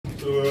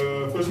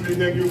Firstly,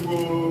 thank you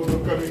for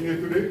coming here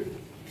today.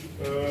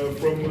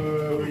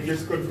 We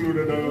just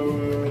concluded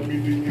our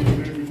meeting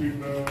yesterday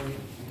between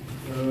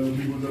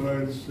People's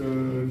Alliance,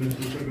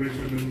 National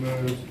Federation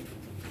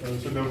and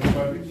Sedap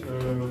parties.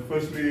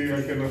 Firstly,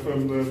 I can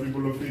affirm the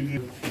people of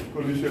Fiji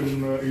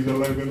coalition is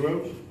alive and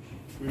well.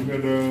 We've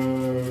had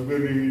a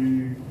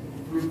very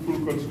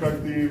fruitful,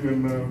 constructive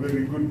and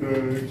very good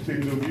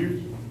exchange of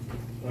views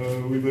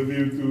with a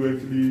view to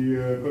actually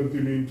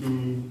continuing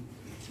to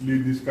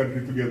lead this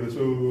country together.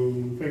 So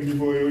thank you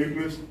for your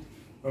interest.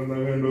 I'll now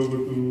hand over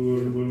to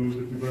Honorable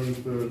Deputy Prime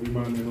Minister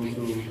Biman and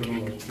also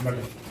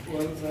Kamikamica.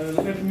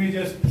 Well, let me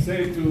just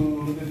say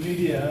to the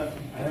media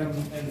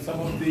and some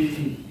of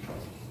the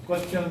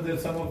questions that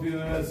some of you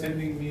were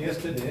sending me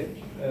yesterday,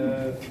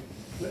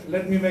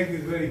 let me make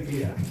this very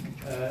clear.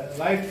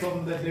 Right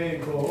from the day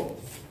ago,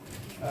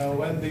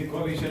 when the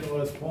coalition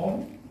was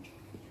formed,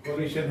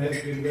 coalition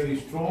has been very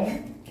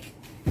strong,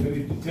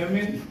 very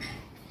determined,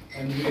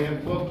 and we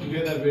have worked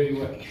together very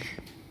well.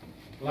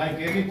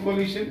 Like any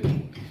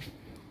coalition,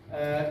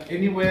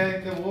 anywhere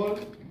in the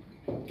world,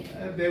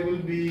 there will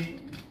be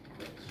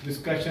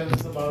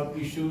discussions about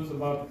issues,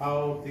 about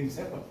how things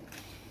happen.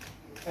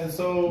 And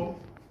so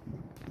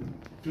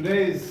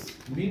today's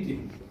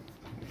meeting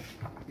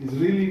is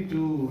really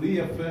to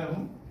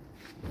reaffirm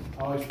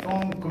our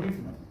strong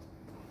commitment,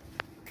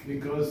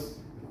 because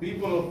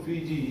people of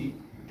Fiji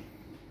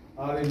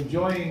are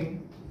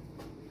enjoying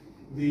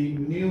the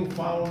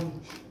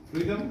newfound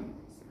freedom,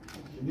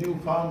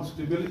 newfound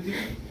stability,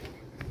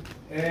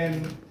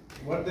 and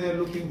what they are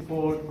looking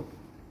forward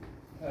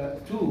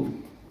to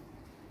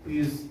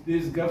is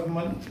this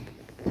government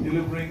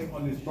delivering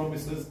on its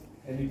promises,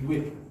 and it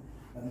will.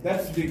 And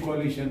that's the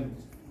coalition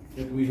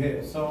that we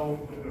have. So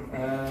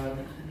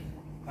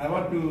I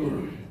want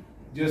to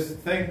just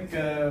thank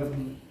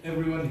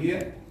everyone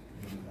here,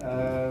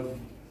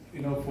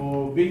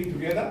 for being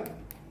together,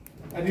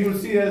 and you'll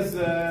see us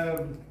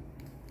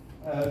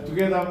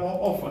together more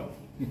often,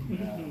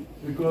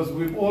 because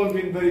we've all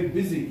been very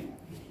busy,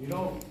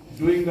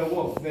 doing the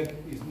work that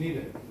is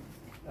needed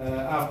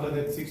after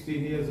that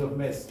 16 years of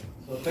mess.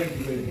 So thank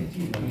you very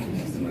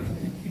much.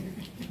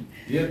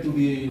 Here to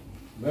be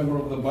member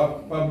of the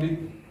public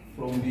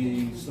from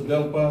the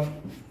Sodelpa,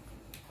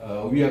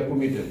 we are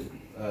committed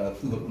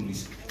to the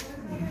police,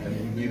 and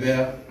we'll be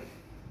there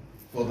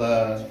for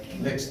the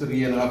next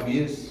 3.5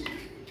 years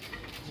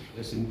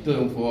as in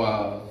term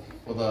for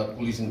the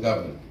police and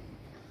government.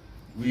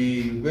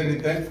 We're very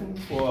thankful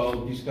for our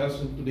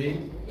discussion today,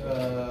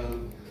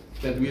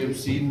 that we have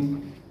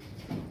seen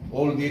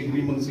all the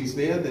agreements is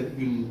there that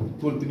we'll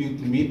continue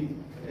to meet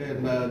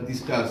and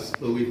discuss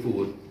the way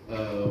forward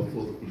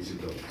for the police and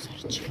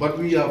government. But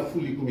we are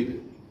fully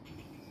committed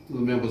to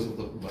the members of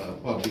the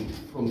public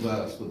from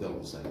the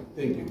Sodelpa side.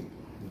 Thank you.